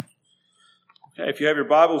Okay, if you have your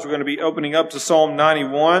Bibles, we're going to be opening up to Psalm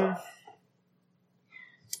 91.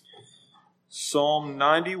 Psalm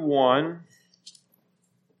 91.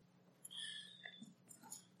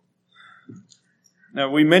 Now,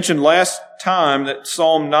 we mentioned last time that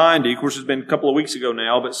Psalm 90, of course it's been a couple of weeks ago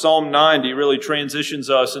now, but Psalm 90 really transitions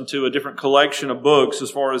us into a different collection of books as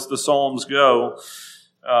far as the Psalms go.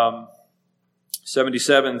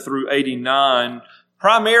 77 through 89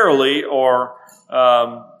 primarily are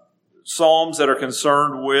Psalms that are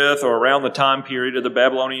concerned with or around the time period of the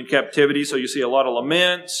Babylonian captivity. So you see a lot of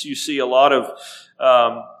laments, you see a lot of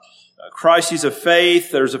crises of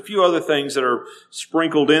faith. There's a few other things that are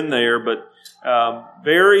sprinkled in there, but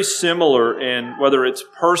very similar in whether it's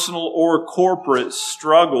personal or corporate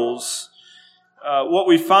struggles. What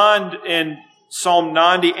we find in Psalm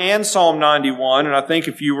 90 and Psalm 91, and I think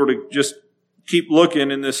if you were to just keep looking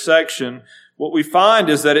in this section, what we find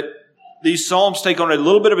is that these Psalms take on a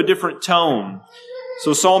little bit of a different tone.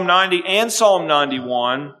 So Psalm 90 and Psalm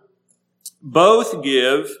 91 both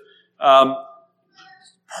give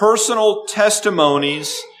personal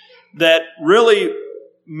testimonies that really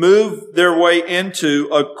move their way into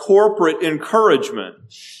a corporate encouragement.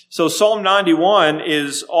 So Psalm 91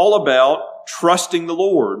 is all about trusting the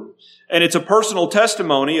Lord. And it's a personal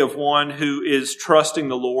testimony of one who is trusting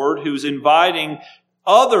the Lord, who's inviting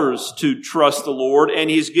others to trust the Lord, and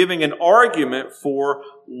he's giving an argument for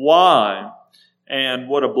why and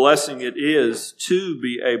what a blessing it is to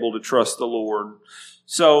be able to trust the Lord.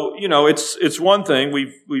 So, it's one thing,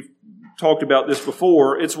 we've talked about this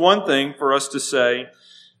before, it's one thing for us to say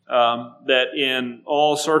that in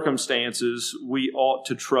all circumstances we ought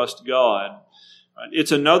to trust God.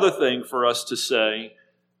 It's another thing for us to say,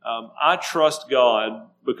 I trust God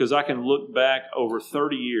because I can look back over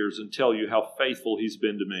 30 years and tell you how faithful He's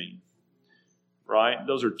been to me. Right?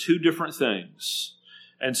 Those are two different things.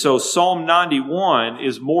 And so Psalm 91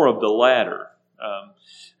 is more of the latter.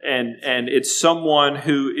 And it's someone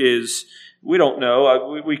who is, we don't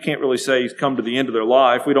know, we can't really say he's come to the end of their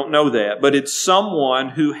life. We don't know that. But it's someone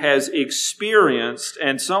who has experienced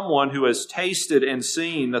and someone who has tasted and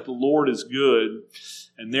seen that the Lord is good.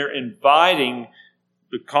 And they're inviting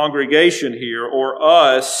the congregation here, or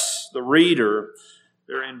us, the reader,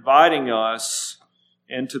 they're inviting us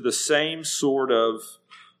into the same sort of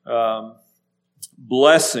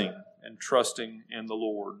blessing and trusting in the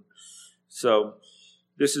Lord. So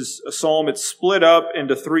this is a psalm. It's split up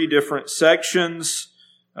into three different sections.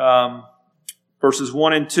 Verses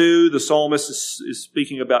 1 and 2, the psalmist is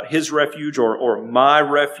speaking about his refuge or my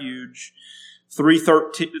refuge. 3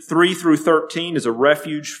 through 13 is a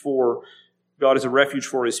refuge for God is a refuge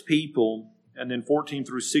for His people. And then 14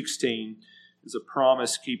 through 16 is a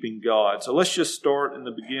promise-keeping God. So let's just start in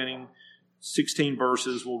the beginning. 16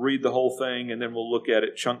 verses. We'll read the whole thing and then we'll look at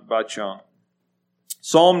it chunk by chunk.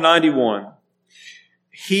 Psalm 91.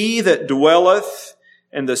 He that dwelleth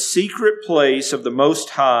in the secret place of the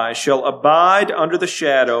Most High shall abide under the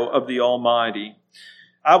shadow of the Almighty.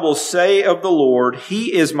 I will say of the Lord,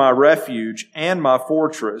 He is my refuge and my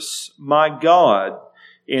fortress, my God.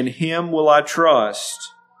 In Him will I trust.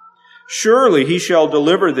 Surely He shall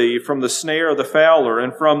deliver thee from the snare of the fowler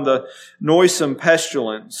and from the noisome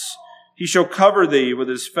pestilence. He shall cover thee with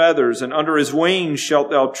His feathers, and under His wings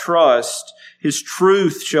shalt thou trust. His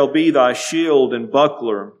truth shall be thy shield and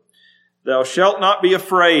buckler. Thou shalt not be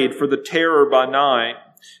afraid for the terror by night,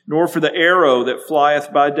 nor for the arrow that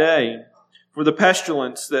flieth by day, for the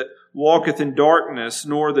pestilence that walketh in darkness,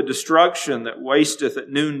 nor the destruction that wasteth at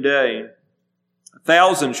noonday.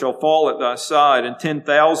 1,000 shall fall at thy side, and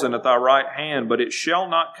 10,000 at thy right hand, but it shall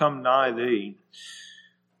not come nigh thee.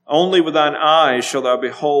 Only with thine eyes shalt thou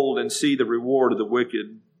behold and see the reward of the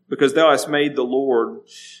wicked, because thou hast made the Lord,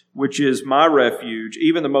 which is my refuge,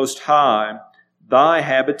 even the Most High, thy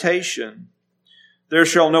habitation. There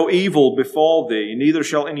shall no evil befall thee, neither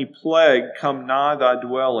shall any plague come nigh thy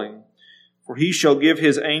dwelling. For He shall give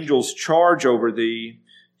His angels charge over thee,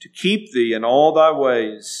 to keep thee in all thy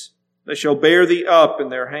ways. They shall bear thee up in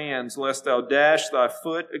their hands, lest thou dash thy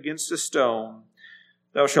foot against a stone.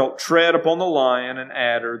 Thou shalt tread upon the lion and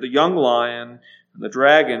adder, the young lion, and the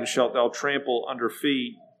dragon shalt thou trample under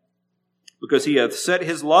feet. Because He hath set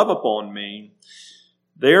His love upon me,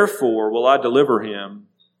 therefore will I deliver him.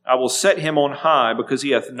 I will set him on high, because he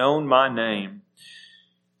hath known my name.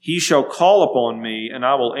 He shall call upon me, and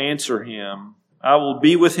I will answer him. I will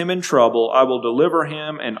be with him in trouble. I will deliver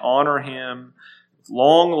him and honor him. With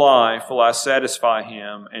long life will I satisfy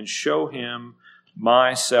him and show him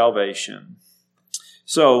my salvation.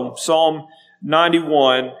 So, Psalm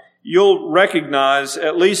 91, you'll recognize,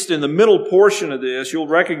 at least in the middle portion of this, you'll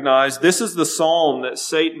recognize this is the psalm that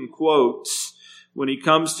Satan quotes when he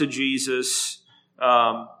comes to Jesus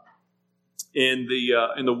in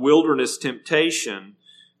the wilderness temptation.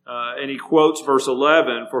 And he quotes verse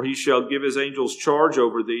 11, "For he shall give his angels charge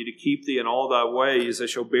over thee to keep thee in all thy ways. They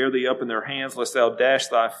shall bear thee up in their hands, lest thou dash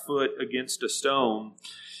thy foot against a stone."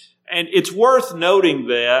 And it's worth noting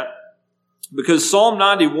that, because Psalm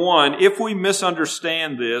 91, if we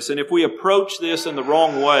misunderstand this and if we approach this in the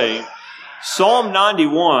wrong way, Psalm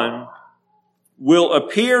 91 will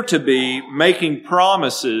appear to be making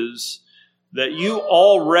promises that you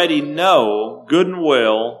already know good and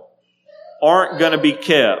well aren't going to be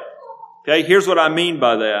kept. Okay, here's what I mean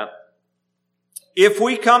by that. If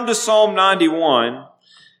we come to Psalm 91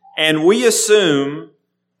 and we assume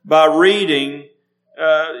by reading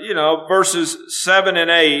verses 7 and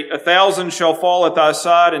 8, 1,000 shall fall at thy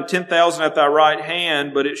side and 10,000 at thy right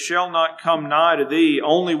hand, but it shall not come nigh to thee.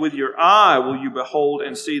 Only with your eye will you behold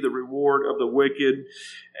and see the reward of the wicked.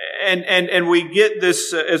 And we get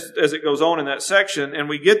this, as it goes on in that section, and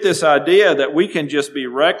we get this idea that we can just be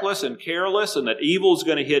reckless and careless, and that evil is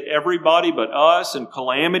going to hit everybody but us, and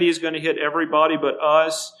calamity is going to hit everybody but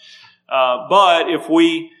us. But if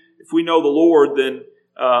we know the Lord, then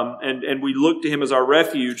and we look to Him as our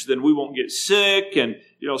refuge, then we won't get sick. And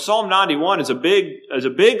Psalm 91 is a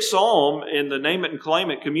big psalm in the name it and claim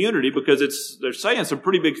it community, because they're saying some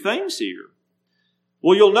pretty big things here.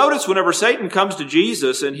 Well, you'll notice whenever Satan comes to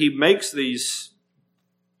Jesus and he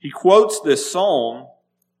quotes this psalm.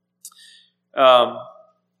 Of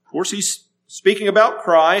course, he's speaking about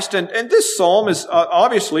Christ, and this psalm is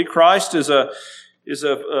obviously Christ is a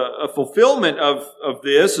fulfillment of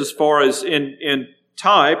this, as far as in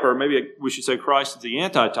type, or maybe we should say Christ is the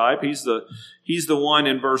antitype. He's the one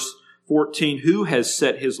in verse 14 who has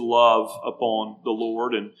set his love upon the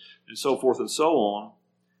Lord, and so forth and so on.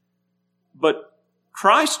 But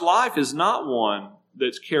Christ's life is not one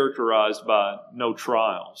that's characterized by no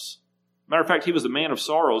trials. Matter of fact, he was a man of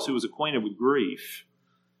sorrows who was acquainted with grief.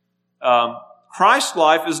 Christ's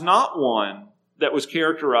life is not one that was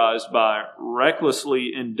characterized by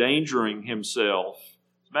recklessly endangering himself.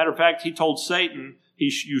 As a matter of fact, he told Satan,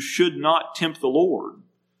 you should not tempt the Lord.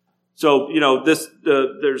 So, there's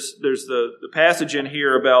the passage in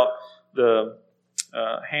here about the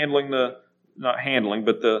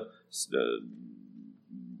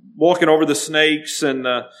walking over the snakes and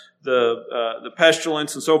the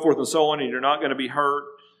pestilence and so forth and so on, and you're not going to be hurt.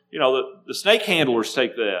 The snake handlers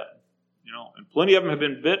take that. And plenty of them have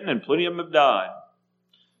been bitten and plenty of them have died.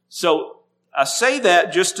 So I say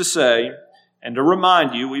that just to say, and to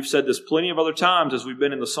remind you, we've said this plenty of other times as we've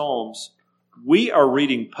been in the Psalms, we are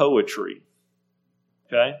reading poetry.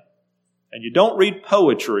 Okay? And you don't read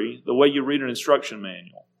poetry the way you read an instruction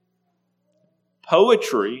manual.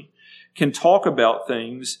 Poetry can talk about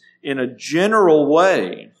things in a general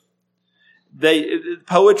way.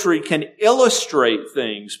 Poetry can illustrate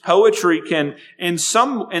things. Poetry can,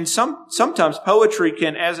 sometimes poetry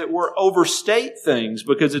can, as it were, overstate things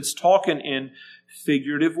because it's talking in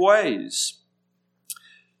figurative ways.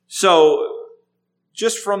 So,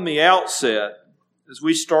 just from the outset, as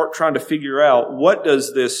we start trying to figure out what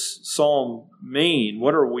does this psalm mean,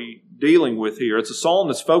 what are we dealing with here? It's a psalm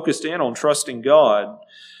that's focused in on trusting God.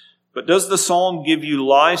 But does the psalm give you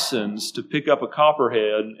license to pick up a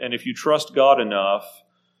copperhead, and if you trust God enough,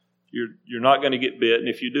 you're not going to get bit, and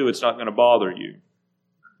if you do, it's not going to bother you?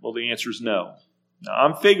 Well, the answer is no. Now,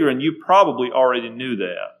 I'm figuring you probably already knew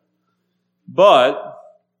that. But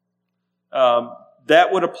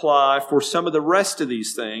that would apply for some of the rest of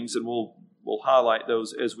these things, and we'll highlight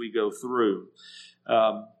those as we go through.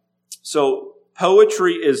 So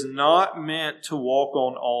poetry is not meant to walk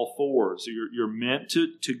on all fours. You're meant to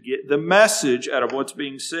get the message out of what's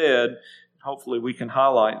being said. Hopefully we can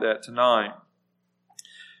highlight that tonight.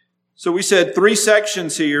 So we said 3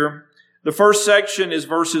 sections here. The first section is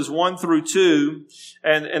verses 1 through 2.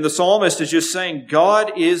 And the psalmist is just saying,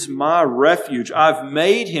 God is my refuge. I've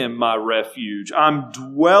made Him my refuge. I'm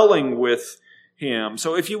dwelling with Him.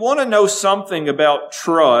 So if you want to know something about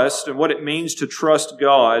trust and what it means to trust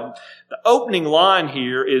God, the opening line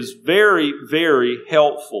here is very, very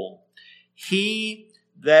helpful. He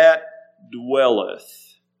that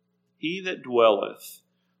dwelleth. He that dwelleth.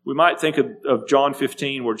 We might think of John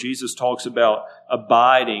 15 where Jesus talks about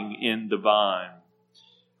abiding in the vine.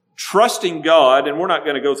 Trusting God, and we're not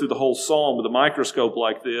going to go through the whole psalm with a microscope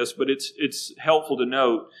like this, but it's helpful to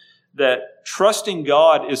note that trusting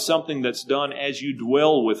God is something that's done as you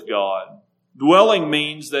dwell with God. Dwelling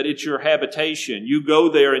means that it's your habitation. You go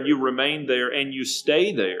there and you remain there and you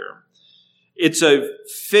stay there. It's a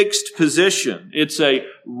fixed position. It's a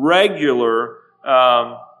regular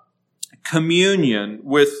communion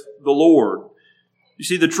with the Lord. You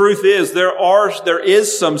see, the truth is there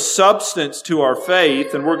is some substance to our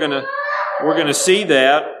faith, and we're going to see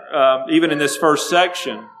that even in this first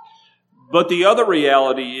section. But the other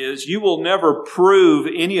reality is you will never prove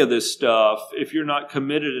any of this stuff if you're not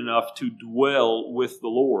committed enough to dwell with the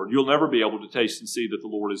Lord. You'll never be able to taste and see that the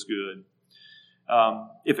Lord is good.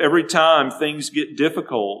 If every time things get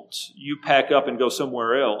difficult, you pack up and go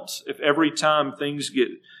somewhere else. If every time things get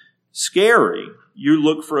scary, you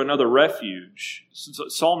look for another refuge.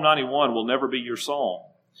 Psalm 91 will never be your psalm.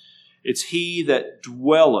 It's he that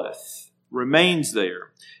dwelleth, remains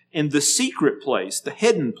there, in the secret place, the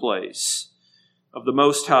hidden place of the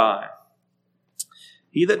Most High.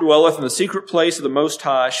 He that dwelleth in the secret place of the Most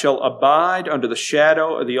High shall abide under the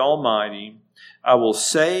shadow of the Almighty. I will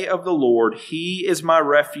say of the Lord, He is my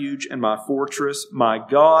refuge and my fortress, my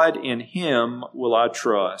God, in Him will I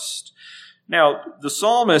trust. Now, the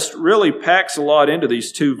psalmist really packs a lot into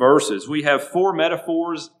these two verses. We have four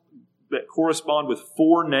metaphors that correspond with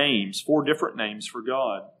four different names for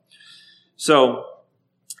God. So,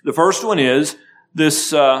 the first one is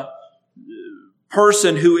this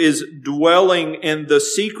person who is dwelling in the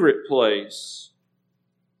secret place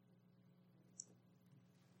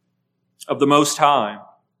of the Most High.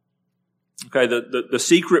 Okay, the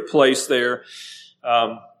secret place there,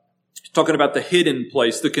 talking about the hidden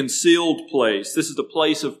place, the concealed place. This is the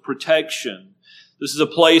place of protection. This is a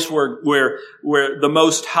place where the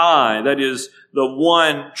Most High, that is the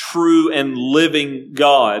one true and living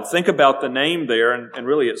God. Think about the name there, and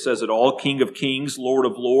really it says it all, King of Kings, Lord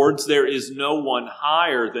of Lords. There is no one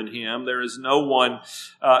higher than Him. There is no one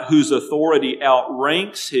whose authority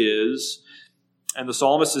outranks His. And the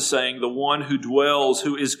psalmist is saying the one who dwells,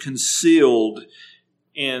 who is concealed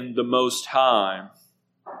in the Most High,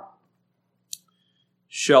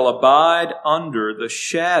 shall abide under the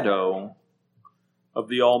shadow of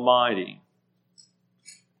the Almighty.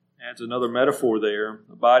 Adds another metaphor there,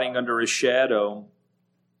 abiding under His shadow.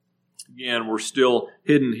 Again, we're still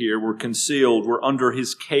hidden here. We're concealed. We're under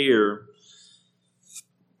His care.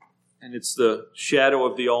 And it's the shadow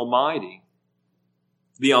of the Almighty,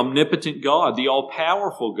 the omnipotent God, the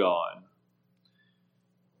all-powerful God.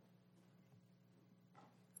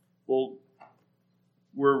 Well,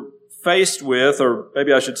 we're faced with, or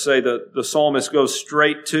maybe I should say that the psalmist goes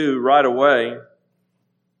straight to right away,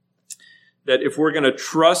 that if we're going to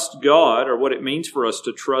trust God, or what it means for us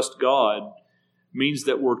to trust God, means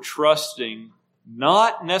that we're trusting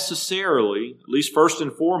not necessarily, at least first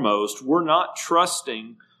and foremost, we're not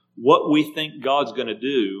trusting what we think God's going to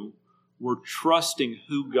do. We're trusting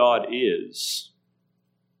who God is.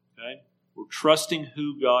 Okay? We're trusting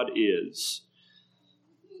who God is.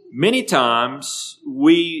 Many times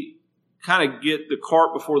we kind of get the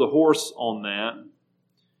cart before the horse on that,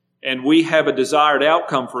 and we have a desired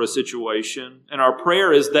outcome for a situation, and our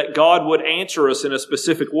prayer is that God would answer us in a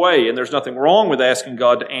specific way. And there's nothing wrong with asking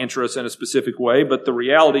God to answer us in a specific way, but the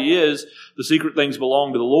reality is the secret things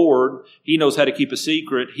belong to the Lord. He knows how to keep a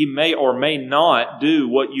secret. He may or may not do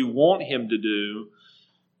what you want Him to do.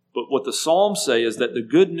 But what the Psalms say is that the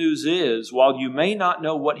good news is, while you may not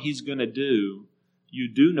know what He's going to do, you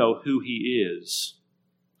do know who He is.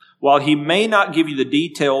 While He may not give you the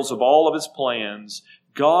details of all of His plans,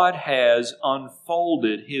 God has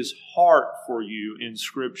unfolded His heart for you in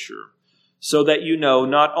Scripture so that you know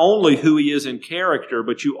not only who He is in character,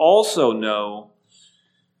 but you also know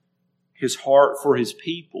His heart for His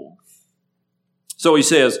people. So He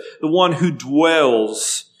says, the one who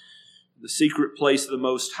dwells in the secret place of the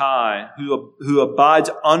Most High, who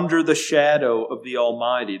abides under the shadow of the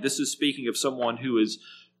Almighty. This is speaking of someone who is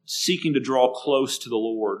seeking to draw close to the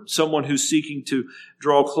Lord, someone who's seeking to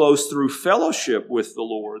draw close through fellowship with the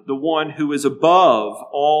Lord, the one who is above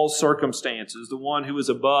all circumstances, the one who is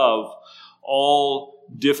above all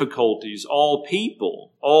difficulties, all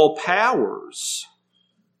people, all powers.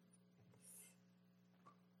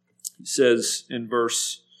 He says in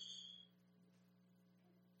verse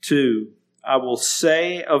 2, I will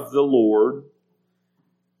say of the Lord,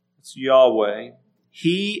 it's Yahweh,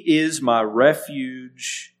 He is my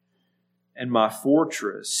refuge and my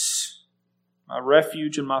fortress. My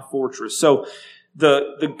refuge and my fortress. So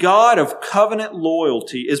the God of covenant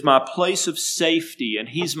loyalty is my place of safety, and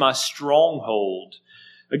He's my stronghold.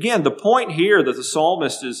 Again, the point here that the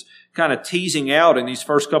psalmist is kind of teasing out in these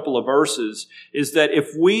first couple of verses is that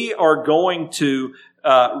if we are going to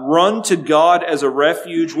run to God as a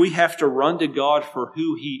refuge, we have to run to God for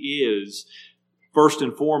who He is, first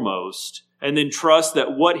and foremost, and then trust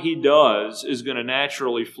that what He does is going to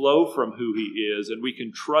naturally flow from who He is, and we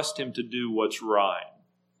can trust Him to do what's right.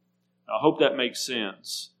 I hope that makes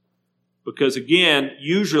sense. Because again,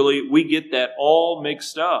 usually we get that all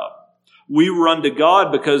mixed up. We run to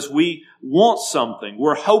God because we want something.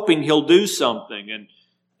 We're hoping He'll do something,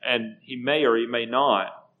 and He may or He may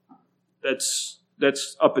not. That's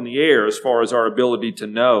up in the air as far as our ability to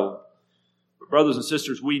know. But brothers and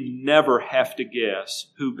sisters, we never have to guess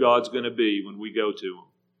who God's going to be when we go to Him.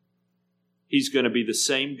 He's going to be the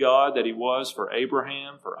same God that He was for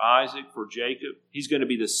Abraham, for Isaac, for Jacob. He's going to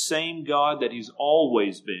be the same God that He's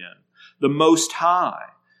always been. The Most High.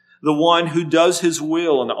 The one who does His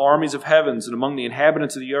will in the armies of heavens and among the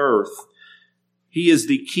inhabitants of the earth. He is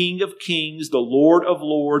the King of kings, the Lord of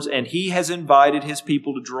lords, and He has invited His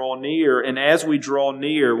people to draw near. And as we draw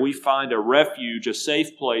near, we find a refuge, a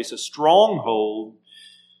safe place, a stronghold.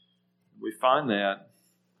 We find that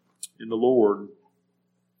in the Lord.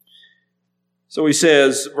 So he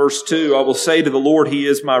says, verse 2, I will say to the Lord, He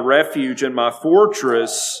is my refuge and my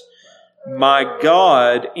fortress, my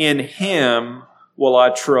God, in Him will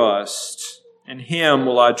I trust. In Him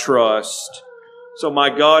will I trust. So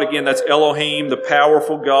my God, again, that's Elohim, the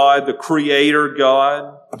powerful God, the Creator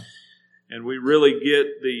God. And we really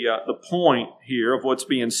get the point here of what's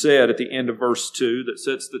being said at the end of verse 2 that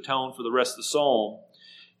sets the tone for the rest of the psalm.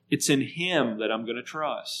 It's in Him that I'm going to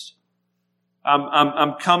trust.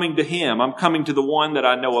 I'm coming to Him. I'm coming to the one that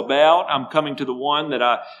I know about. I'm coming to the one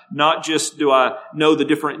that not just do I know the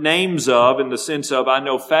different names of in the sense of I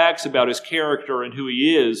know facts about His character and who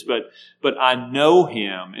He is, but I know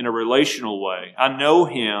Him in a relational way. I know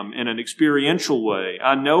Him in an experiential way.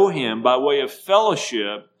 I know Him by way of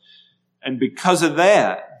fellowship. And because of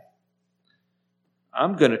that,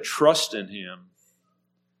 I'm going to trust in Him.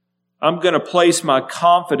 I'm going to place my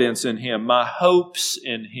confidence in Him, my hopes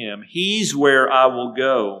in Him. He's where I will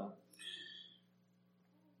go.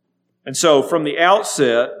 And so from the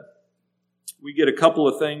outset, we get a couple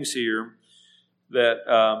of things here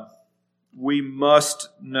that we must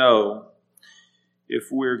know if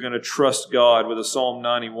we're going to trust God with a Psalm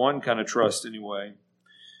 91 kind of trust anyway.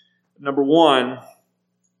 Number one,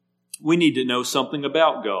 we need to know something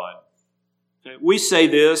about God. Okay? We say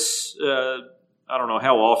this, I don't know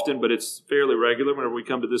how often, but it's fairly regular whenever we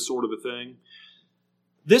come to this sort of a thing.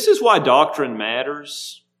 This is why doctrine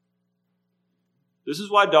matters. This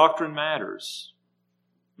is why doctrine matters.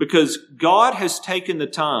 Because God has taken the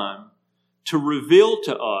time to reveal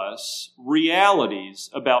to us realities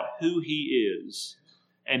about who He is.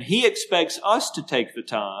 And He expects us to take the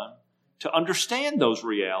time to understand those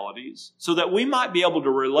realities so that we might be able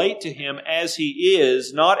to relate to Him as He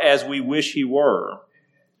is, not as we wish He were.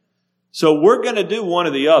 So we're going to do one or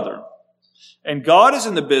the other. And God is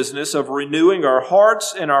in the business of renewing our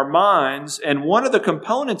hearts and our minds, and one of the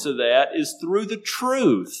components of that is through the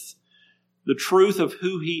truth of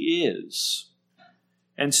who He is.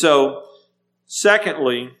 And so,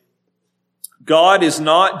 secondly, God is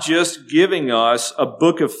not just giving us a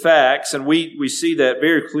book of facts, and we see that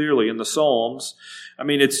very clearly in the Psalms. I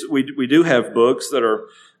mean, we do have books that are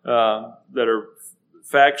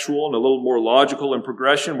factual and a little more logical in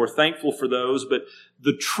progression. We're thankful for those, but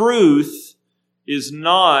the truth is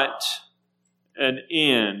not an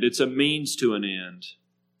end. It's a means to an end.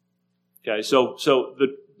 Okay, so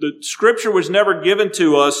the Scripture was never given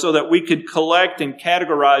to us so that we could collect and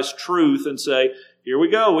categorize truth and say, here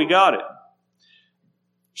we go, we got it.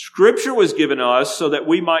 Scripture was given us so that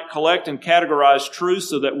we might collect and categorize truth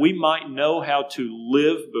so that we might know how to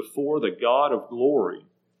live before the God of glory.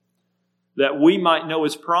 That we might know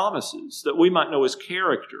His promises, that we might know His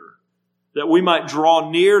character, that we might draw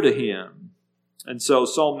near to Him. And so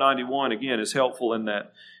Psalm 91, again, is helpful in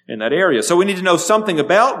that area. So we need to know something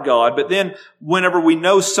about God, but then whenever we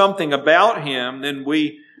know something about Him, then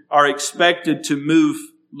we are expected to move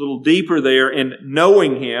a little deeper there in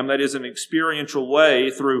knowing Him, that is an experiential way,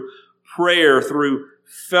 through prayer, through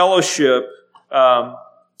fellowship,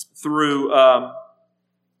 through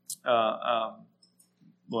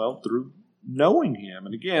knowing Him.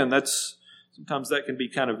 And again, sometimes that can be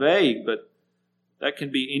kind of vague, but that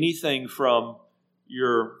can be anything from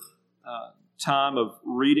your time of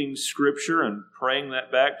reading Scripture and praying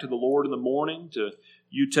that back to the Lord in the morning, to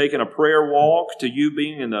you taking a prayer walk, to you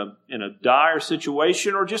being in a dire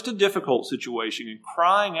situation or just a difficult situation and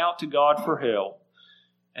crying out to God for help.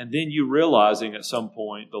 And then you realizing at some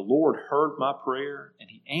point, the Lord heard my prayer and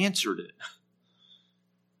He answered it.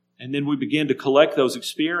 And then we begin to collect those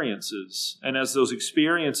experiences. And as those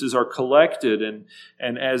experiences are collected and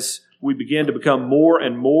as we begin to become more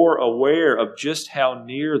and more aware of just how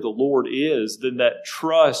near the Lord is, then that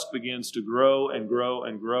trust begins to grow and grow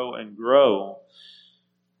and grow and grow,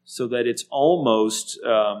 so that it's almost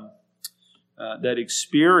that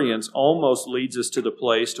experience almost leads us to the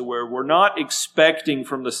place to where we're not expecting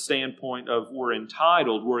from the standpoint of we're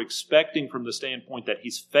entitled. We're expecting from the standpoint that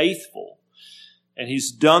He's faithful. And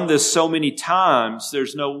He's done this so many times,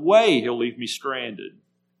 there's no way He'll leave me stranded.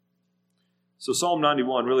 So Psalm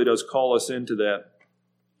 91 really does call us into that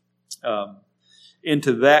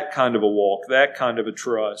kind of a walk, that kind of a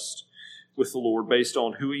trust with the Lord based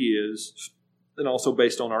on who He is and also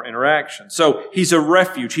based on our interaction. So He's a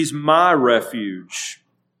refuge. He's my refuge.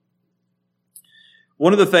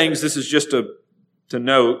 One of the things, this is just to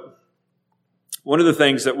note, one of the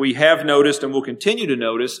things that we have noticed and will continue to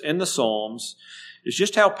notice in the Psalms is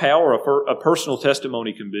just how powerful a personal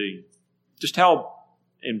testimony can be. Just how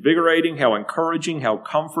invigorating, how encouraging, how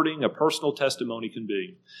comforting a personal testimony can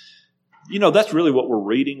be. You know, that's really what we're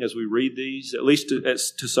reading as we read these, at least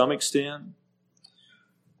to some extent.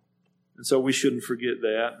 And so we shouldn't forget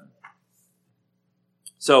that.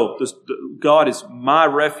 So, God is my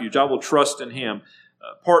refuge. I will trust in Him.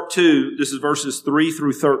 Part 2, this is verses 3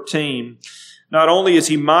 through 13. Not only is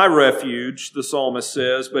He my refuge, the psalmist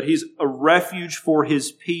says, but He's a refuge for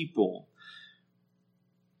His people.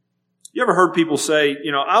 You ever heard people say,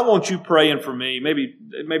 you know, I want you praying for me. Maybe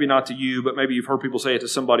not to you, but maybe you've heard people say it to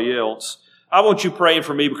somebody else. I want you praying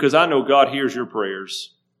for me because I know God hears your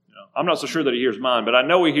prayers. You know, I'm not so sure that He hears mine, but I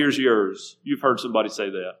know He hears yours. You've heard somebody say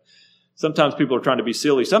that. Sometimes people are trying to be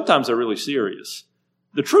silly. Sometimes they're really serious.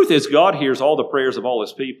 The truth is God hears all the prayers of all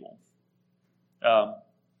His people.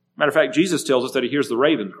 Matter of fact, Jesus tells us that He hears the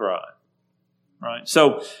raven cry. Right?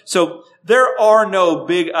 So there are no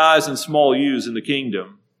big I's and small U's in the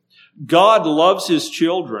kingdom. God loves His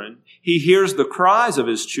children. He hears the cries of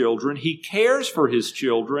His children. He cares for His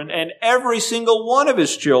children. And every single one of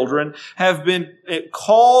His children have been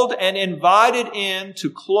called and invited into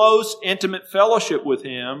close, intimate fellowship with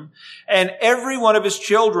Him. And every one of His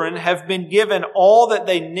children have been given all that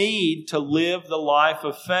they need to live the life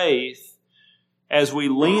of faith as we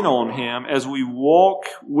lean on Him, as we walk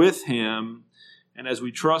with Him, and as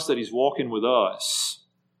we trust that He's walking with us.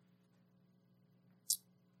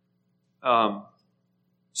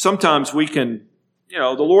 Sometimes we can,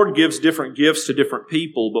 the Lord gives different gifts to different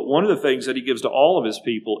people, but one of the things that He gives to all of His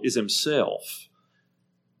people is Himself.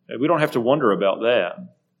 And we don't have to wonder about that.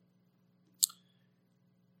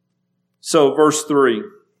 So, verse 3.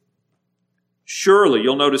 Surely,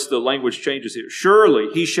 you'll notice the language changes here. Surely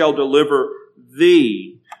He shall deliver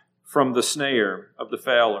thee from the snare of the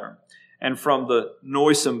fowler and from the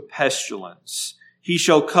noisome pestilence. He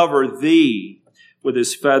shall cover thee with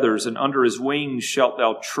His feathers, and under His wings shalt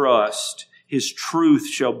thou trust. His truth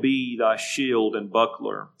shall be thy shield and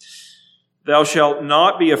buckler. Thou shalt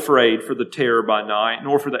not be afraid for the terror by night,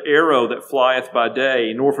 nor for the arrow that flieth by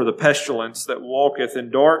day, nor for the pestilence that walketh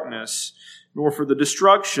in darkness, nor for the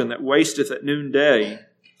destruction that wasteth at noonday.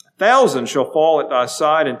 1,000 shall fall at thy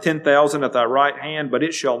side, and 10,000 at thy right hand, but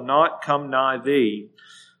it shall not come nigh thee.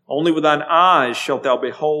 Only with thine eyes shalt thou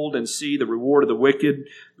behold and see the reward of the wicked,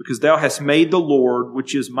 because thou hast made the Lord,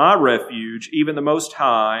 which is my refuge, even the Most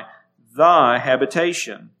High, thy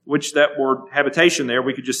habitation. Which that word habitation there,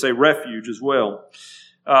 we could just say refuge as well.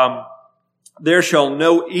 There shall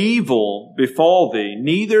no evil befall thee,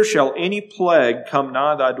 neither shall any plague come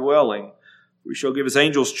nigh thy dwelling. We shall give His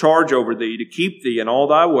angels charge over thee to keep thee in all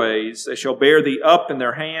thy ways. They shall bear thee up in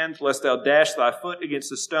their hands, lest thou dash thy foot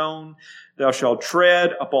against a stone. Thou shalt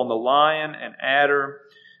tread upon the lion and adder,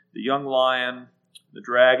 the young lion, the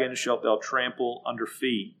dragon shalt thou trample under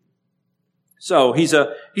feet. So He's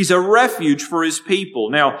a refuge for His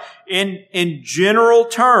people. Now, in general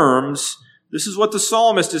terms, this is what the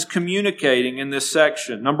psalmist is communicating in this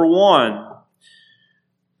section. Number one,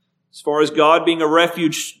 as far as God being a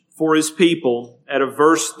refuge for His people, out of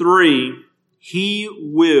verse 3, He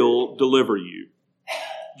will deliver you.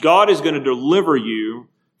 God is going to deliver you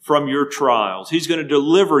from your trials. He's going to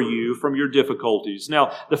deliver you from your difficulties.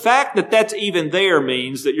 Now, the fact that that's even there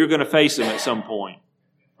means that you're going to face Him at some point.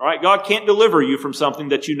 All right? God can't deliver you from something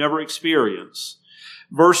that you never experience.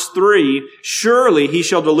 Verse 3, surely He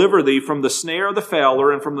shall deliver thee from the snare of the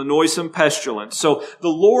fowler and from the noisome pestilence. So the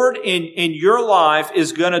Lord in your life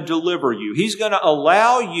is going to deliver you. He's going to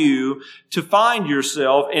allow you to find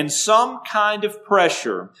yourself in some kind of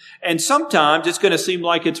pressure. And sometimes it's going to seem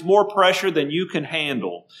like it's more pressure than you can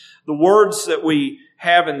handle. The words that we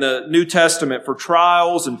have in the New Testament for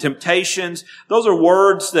trials and temptations, those are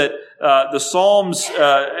words that the Psalms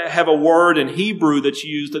have a word in Hebrew that's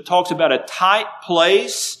used that talks about a tight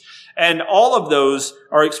place And all of those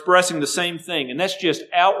are expressing the same thing, and that's just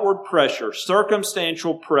outward pressure,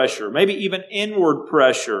 circumstantial pressure, maybe even inward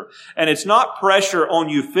pressure. And it's not pressure on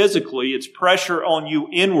you physically, it's pressure on you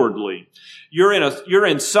inwardly. You're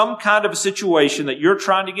in some kind of a situation that you're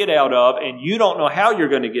trying to get out of, and you don't know how you're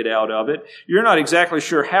going to get out of it. You're not exactly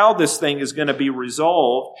sure how this thing is going to be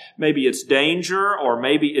resolved. Maybe it's danger, or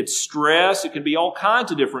maybe it's stress. It can be all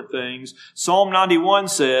kinds of different things. Psalm 91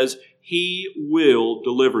 says, He will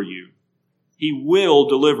deliver you. He will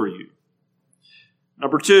deliver you.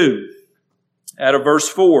 Number 2, out of verse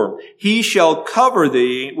 4, He shall cover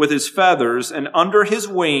thee with His feathers, and under His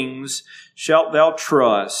wings shalt thou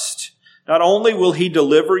trust. Not only will He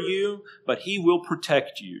deliver you, but He will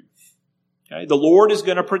protect you. Okay? The Lord is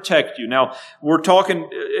going to protect you. Now, we're talking,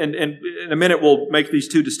 and in a minute we'll make these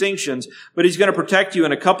two distinctions, but He's going to protect you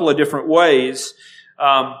in a couple of different ways.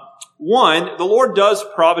 One, the Lord does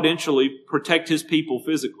providentially protect His people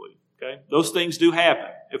physically. Okay? Those things do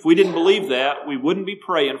happen. If we didn't believe that, we wouldn't be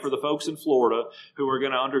praying for the folks in Florida who are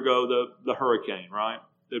going to undergo the hurricane, right?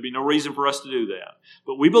 There'd be no reason for us to do that.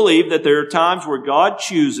 But we believe that there are times where God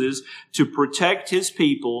chooses to protect His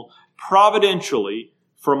people providentially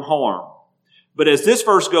from harm. But as this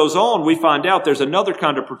verse goes on, we find out there's another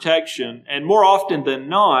kind of protection, and more often than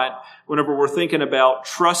not, whenever we're thinking about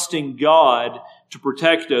trusting God to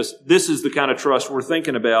protect us, this is the kind of trust we're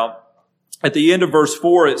thinking about. At the end of verse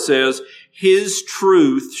 4, it says, His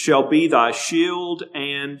truth shall be thy shield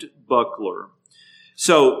and buckler.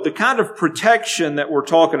 So the kind of protection that we're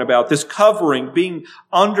talking about, this covering, being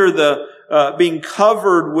being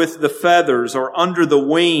covered with the feathers or under the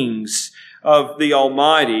wings of the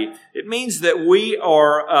Almighty, it means that we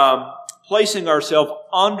are placing ourselves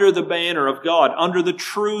under the banner of God, under the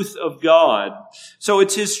truth of God. So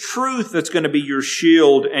it's His truth that's going to be your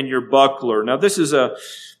shield and your buckler. Now this is a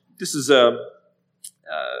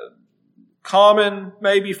common,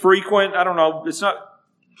 maybe frequent, I don't know,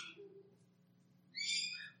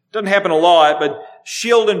 doesn't happen a lot, but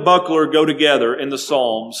shield and buckler go together in the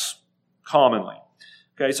Psalms commonly.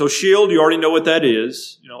 Okay, so shield, you already know what that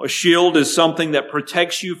is. You know, a shield is something that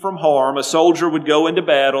protects you from harm. A soldier would go into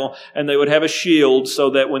battle and they would have a shield so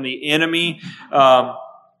that when the enemy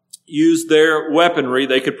used their weaponry,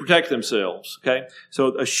 they could protect themselves. Okay,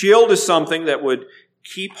 so a shield is something that would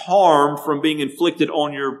keep harm from being inflicted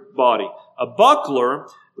on your body. A buckler,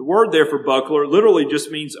 the word there for buckler literally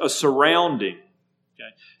just means a surrounding. Okay,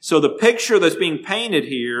 so the picture that's being painted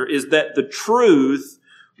here is that the truth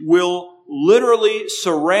will literally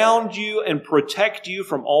surround you and protect you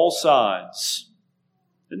from all sides.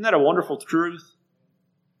 Isn't that a wonderful truth?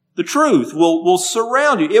 The truth will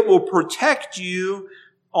surround you. It will protect you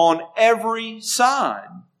on every side.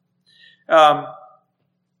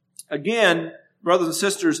 Again, brothers and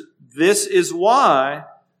sisters, this is why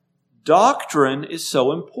doctrine is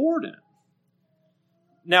so important.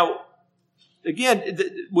 Now, again,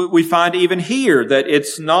 we find even here that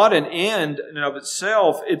it's not an end in and of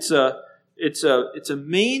itself. It's a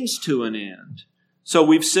means to an end. So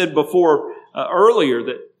we've said before earlier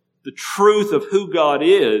that the truth of who God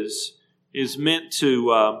is meant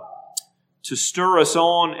to stir us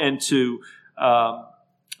on and to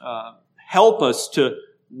help us to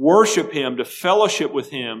worship Him, to fellowship with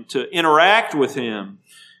Him, to interact with Him.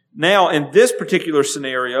 Now, in this particular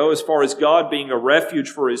scenario, as far as God being a refuge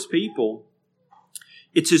for His people,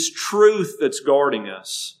 it's His truth that's guarding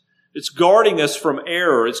us. It's guarding us from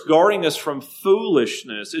error. It's guarding us from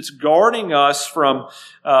foolishness. It's guarding us from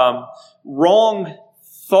wrong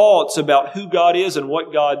thoughts about who God is and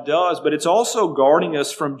what God does. But it's also guarding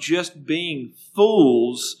us from just being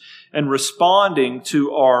fools and responding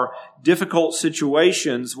to our difficult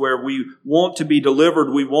situations where we want to be delivered,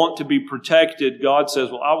 we want to be protected. God says,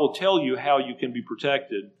 well, I will tell you how you can be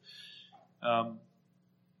protected. Isaiah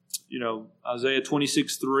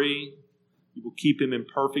 26:3, you will keep him in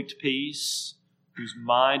perfect peace, whose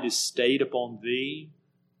mind is stayed upon thee,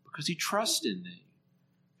 because he trusts in thee.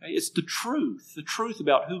 Okay? It's the truth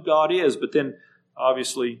about who God is. But then,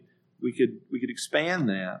 obviously, we could expand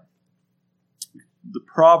that. The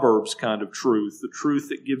Proverbs kind of truth, the truth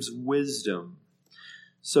that gives wisdom.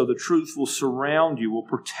 So the truth will surround you, will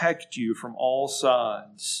protect you from all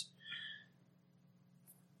sides.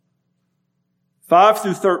 5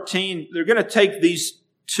 through 13, they're going to take these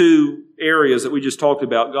two areas that we just talked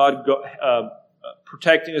about, God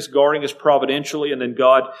protecting us, guarding us providentially, and then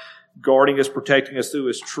God guarding us, protecting us through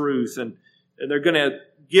His truth. And they're going to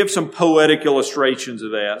give some poetic illustrations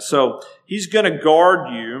of that. So He's going to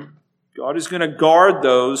guard you. God is going to guard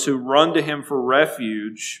those who run to Him for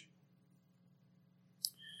refuge.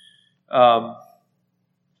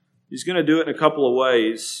 He's going to do it in a couple of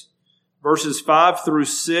ways. Verses 5 through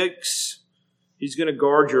 6, He's going to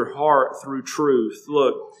guard your heart through truth.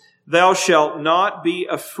 Look, thou shalt not be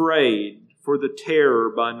afraid for the terror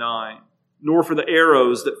by night, nor for the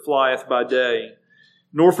arrows that flieth by day,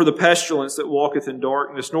 nor for the pestilence that walketh in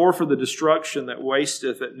darkness, nor for the destruction that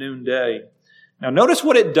wasteth at noonday. Now notice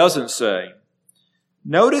what it doesn't say.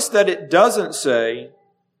 Notice that it doesn't say,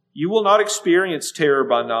 you will not experience terror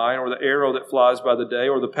by night, or the arrow that flies by the day,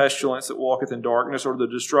 or the pestilence that walketh in darkness, or the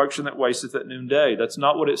destruction that wasteth at noonday. That's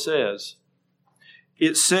not what it says.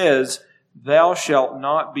 It says, thou shalt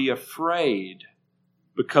not be afraid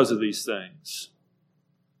because of these things.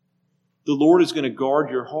 The Lord is going to guard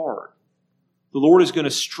your heart. The Lord is going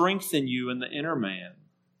to strengthen you in the inner man.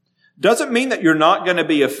 Doesn't mean that you're not going to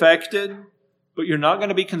be affected, but you're not going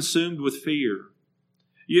to be consumed with fear.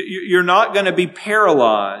 You're not going to be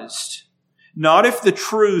paralyzed. Not if the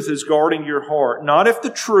truth is guarding your heart. Not if the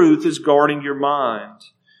truth is guarding your mind.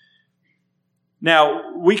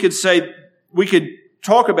 Now, we could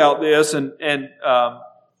talk about this and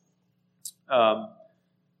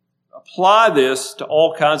apply this to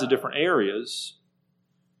all kinds of different areas.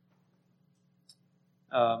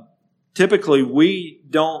 Typically, we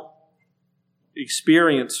don't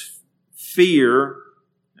experience fear,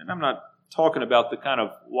 and I'm not talking about the kind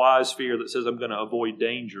of wise fear that says I'm going to avoid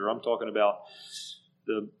danger. I'm talking about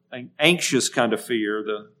the anxious kind of fear,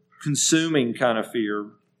 the consuming kind of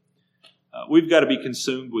fear. We've got to be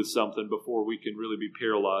consumed with something before we can really be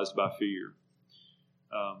paralyzed by fear.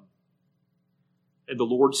 And the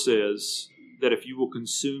Lord says that if you will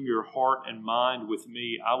consume your heart and mind with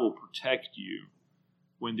me, I will protect you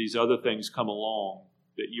when these other things come along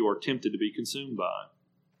that you are tempted to be consumed by.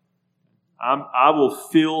 I will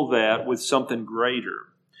fill that with something greater.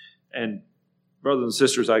 And brothers and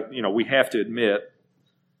sisters, we have to admit,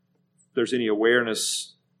 if there's any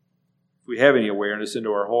awareness, if we have any awareness into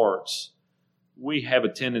our hearts, we have a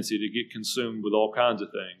tendency to get consumed with all kinds of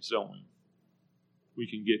things, don't we? We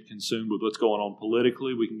can get consumed with what's going on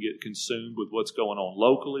politically. We can get consumed with what's going on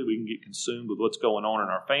locally. We can get consumed with what's going on in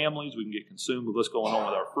our families. We can get consumed with what's going on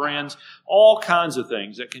with our friends. All kinds of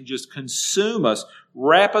things that can just consume us,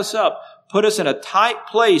 wrap us up, put us in a tight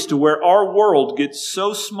place to where our world gets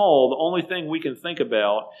so small, the only thing we can think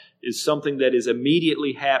about is something that is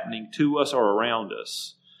immediately happening to us or around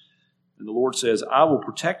us. And the Lord says, I will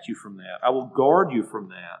protect you from that. I will guard you from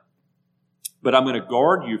that. But I'm going to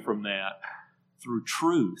guard you from that through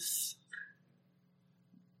truth.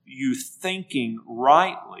 You thinking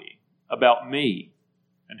rightly about me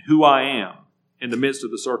and who I am in the midst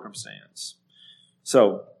of the circumstance.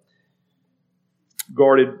 So,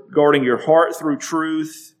 guarding your heart through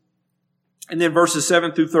truth. And then verses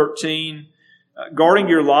 7 through 13, guarding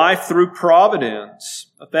your life through providence.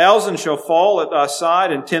 1,000 shall fall at thy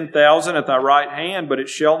side, and 10,000 at thy right hand, but it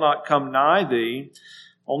shall not come nigh thee.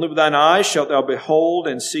 Only with thine eyes shalt thou behold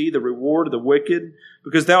and see the reward of the wicked,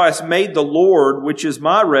 because thou hast made the Lord, which is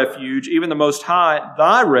my refuge, even the Most High,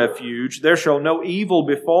 thy refuge. There shall no evil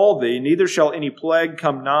befall thee, neither shall any plague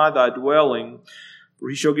come nigh thy dwelling. For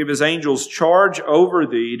he shall give his angels charge over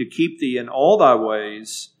thee to keep thee in all thy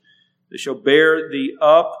ways. They shall bear thee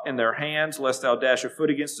up in their hands, lest thou dash a foot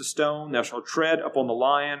against a stone. Thou shalt tread upon the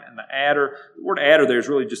lion and the adder. The word adder there is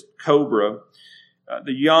really just cobra.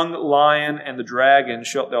 The young lion and the dragon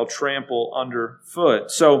shalt thou trample underfoot.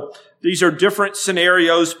 So these are different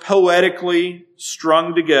scenarios poetically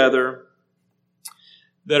strung together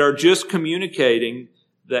that are just communicating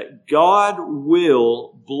that God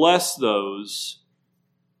will bless those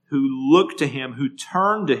who look to Him, who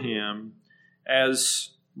turn to Him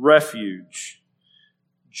as refuge.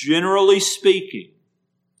 Generally speaking,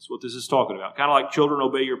 that's what this is talking about. Kind of like children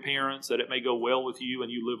obey your parents, that it may go well with you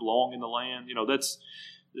and you live long in the land.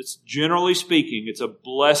 That's generally speaking, it's a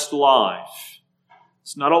blessed life.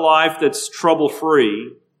 It's not a life that's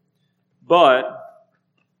trouble-free, but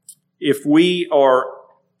if we are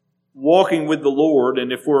walking with the Lord,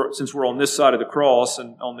 and since we're on this side of the cross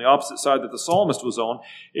and on the opposite side that the psalmist was on,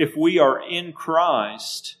 if we are in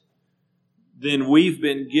Christ, then we've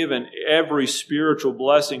been given every spiritual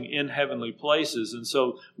blessing in heavenly places. And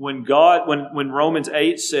so when Romans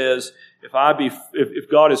 8 says, if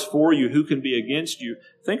God is for you, who can be against you?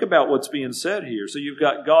 Think about what's being said here. So you've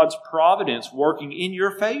got God's providence working in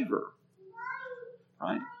your favor,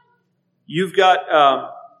 right? You've got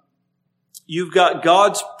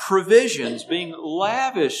God's provisions being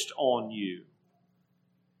lavished on you.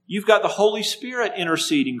 You've got the Holy Spirit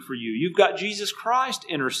interceding for you. You've got Jesus Christ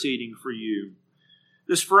interceding for you.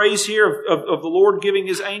 This phrase here of the Lord giving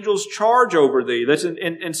His angels charge over thee, that's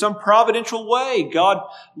in some providential way, God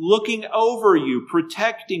looking over you,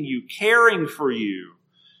 protecting you, caring for you.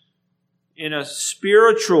 in a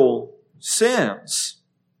spiritual sense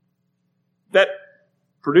that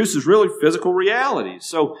produces really physical realities.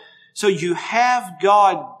 So you have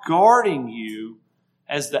God guarding you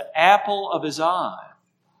as the apple of His eye.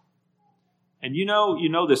 And you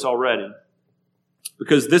know this already,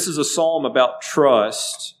 because this is a psalm about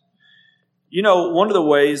trust. One of the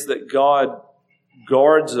ways that God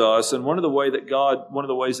guards us, and one of the ways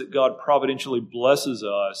that God providentially blesses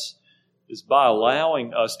us, is by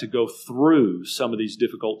allowing us to go through some of these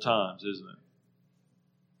difficult times, isn't it?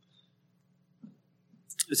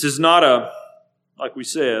 This is not like we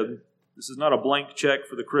said, this is not a blank check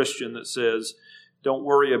for the Christian that says, don't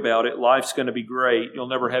worry about it, life's going to be great, you'll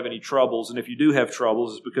never have any troubles, and if you do have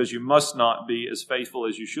troubles, it's because you must not be as faithful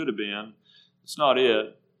as you should have been. It's not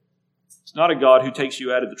it. It's not a God who takes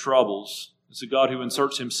you out of the troubles. It's a God who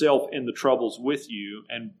inserts Himself in the troubles with you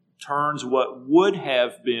and turns what would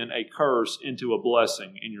have been a curse into a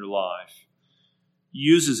blessing in your life.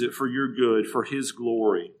 Uses it for your good, for His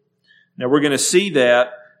glory. Now we're going to see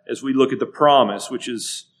that as we look at the promise, which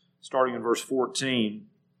is starting in verse 14.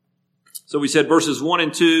 So we said verses 1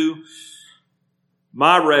 and 2,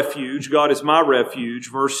 my refuge, God is my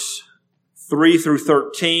refuge. Verse 3 through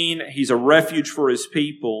 13, He's a refuge for His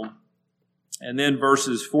people. And then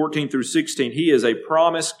verses 14 through 16, He is a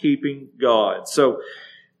promise-keeping God. So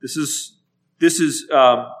this is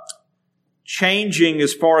changing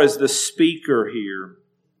as far as the speaker here.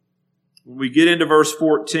 When we get into verse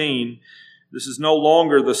 14, this is no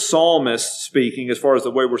longer the psalmist speaking as far as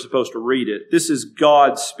the way we're supposed to read it. This is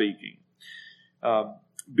God speaking.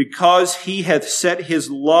 Because He hath set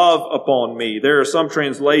His love upon me. There are some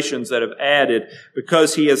translations that have added,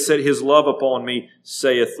 because He hath set His love upon me,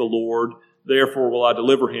 saith the Lord, therefore will I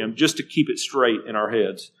deliver him, just to keep it straight in our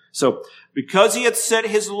heads. So, because He hath set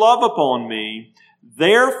His love upon me,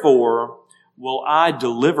 therefore will I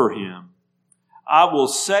deliver him. I will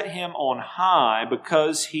set him on high,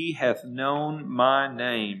 because he hath known my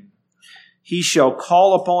name. He shall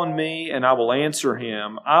call upon me, and I will answer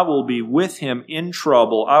him. I will be with him in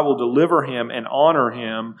trouble. I will deliver him and honor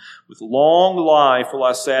him. With long life will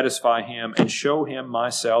I satisfy him and show him my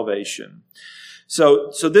salvation.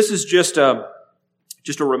 So this is just a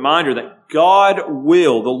reminder that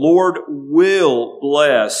the Lord will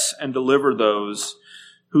bless and deliver those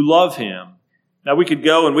who love Him. Now we could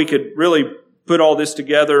go and we could really put all this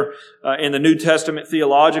together in the New Testament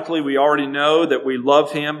theologically. We already know that we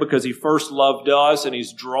love Him because He first loved us and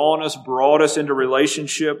He's brought us into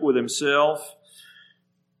relationship with Himself.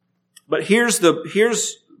 But here's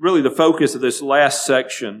really the focus of this last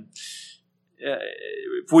section.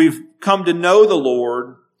 If we've come to know the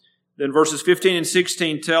Lord, then verses 15 and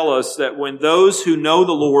 16 tell us that when those who know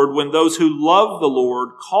the Lord, when those who love the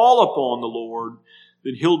Lord call upon the Lord,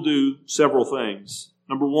 then He'll do several things.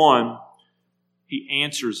 Number one, He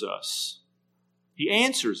answers us. He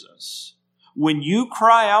answers us. When you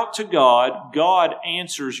cry out to God, God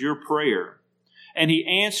answers your prayer. And He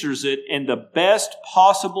answers it in the best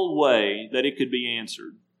possible way that it could be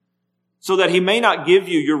answered. So that He may not give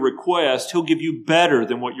you your request, He'll give you better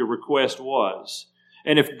than what your request was.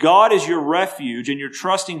 And if God is your refuge and you're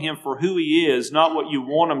trusting Him for who He is, not what you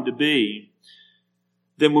want Him to be,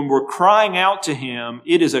 then when we're crying out to Him,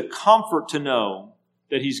 it is a comfort to know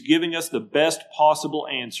that He's giving us the best possible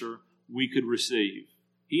answer we could receive.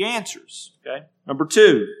 He answers. Okay? Number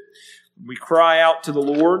two, when we cry out to the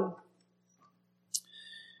Lord,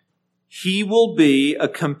 He will be a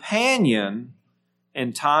companion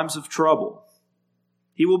in times of trouble.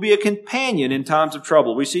 He will be a companion in times of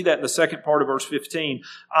trouble. We see that in the second part of verse 15.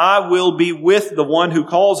 I will be with the one who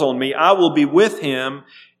calls on me. I will be with him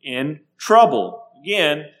in trouble.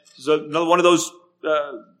 Again, this is another one of those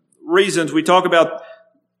reasons we talk about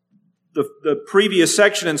the previous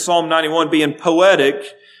section in Psalm 91 being poetic,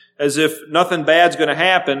 as if nothing bad's going to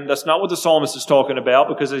happen. That's not what the psalmist is talking about,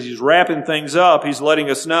 because as he's wrapping things up, he's letting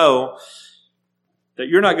us know that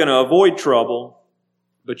you're not going to avoid trouble,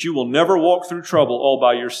 but you will never walk through trouble all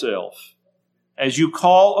by yourself. As you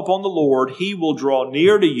call upon the Lord, He will draw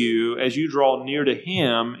near to you as you draw near to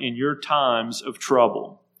Him in your times of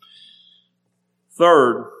trouble.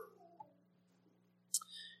 Third,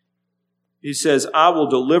 He says, I will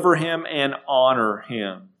deliver him and honor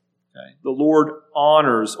him. Okay? The Lord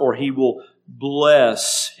honors, or He will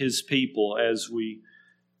bless His people as we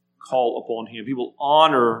call upon Him. He will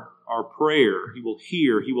honor our prayer. He will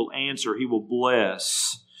hear. He will answer. He will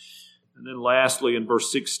bless. And then lastly, in verse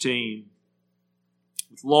 16,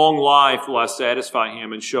 with long life will I satisfy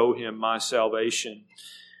him and show him my salvation.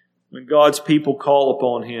 When God's people call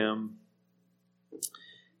upon Him,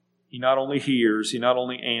 He not only hears, He not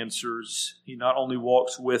only answers, He not only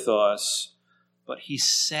walks with us, but He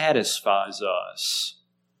satisfies us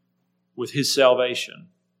with His salvation.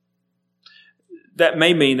 That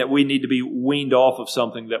may mean that we need to be weaned off of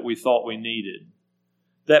something that we thought we needed.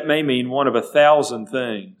 That may mean one of 1,000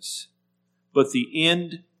 things. But the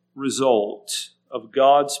end result of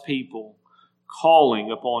God's people calling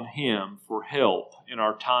upon Him for help in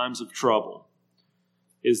our times of trouble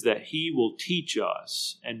is that He will teach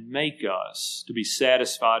us and make us to be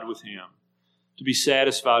satisfied with Him, to be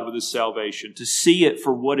satisfied with His salvation, to see it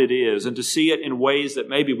for what it is, and to see it in ways that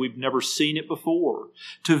maybe we've never seen it before,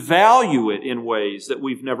 to value it in ways that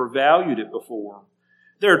we've never valued it before.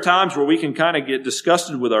 There are times where we can kind of get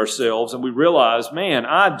disgusted with ourselves and we realize, man,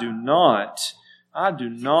 I do not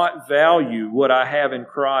value what I have in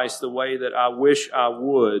Christ the way that I wish I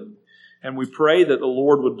would. And we pray that the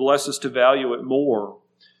Lord would bless us to value it more.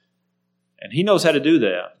 And He knows how to do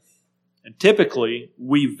that. And typically,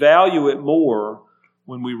 we value it more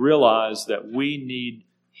when we realize that we need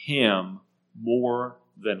Him more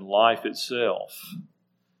than life itself.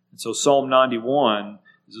 And so Psalm 91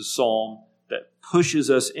 is a psalm that pushes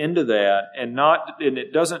us into that, and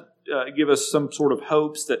it doesn't give us some sort of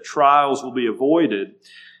hopes that trials will be avoided.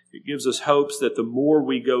 It gives us hopes that the more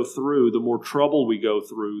we go through, the more trouble we go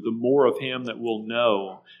through, the more of Him that we'll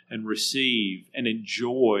know and receive and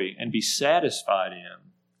enjoy and be satisfied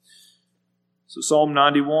in. So Psalm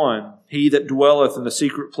 91, He that dwelleth in the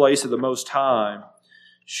secret place of the Most High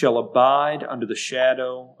shall abide under the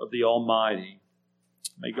shadow of the Almighty.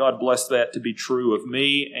 May God bless that to be true of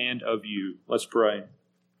me and of you. Let's pray.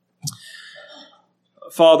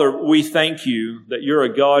 Father, we thank You that You're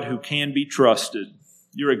a God who can be trusted.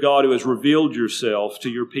 You're a God who has revealed Yourself to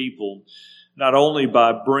Your people, not only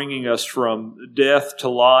by bringing us from death to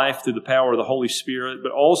life through the power of the Holy Spirit,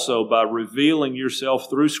 but also by revealing Yourself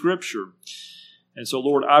through Scripture. And so,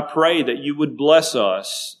 Lord, I pray that You would bless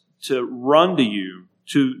us to run to You,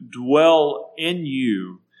 to dwell in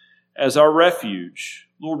You as our refuge.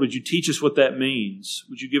 Lord, would You teach us what that means?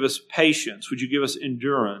 Would You give us patience? Would You give us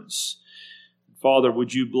endurance? Father,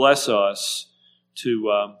 would You bless us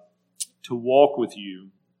to walk with You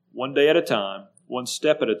one day at a time, one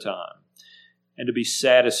step at a time, and to be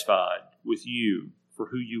satisfied with You for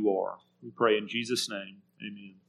who You are. We pray in Jesus' name. Amen.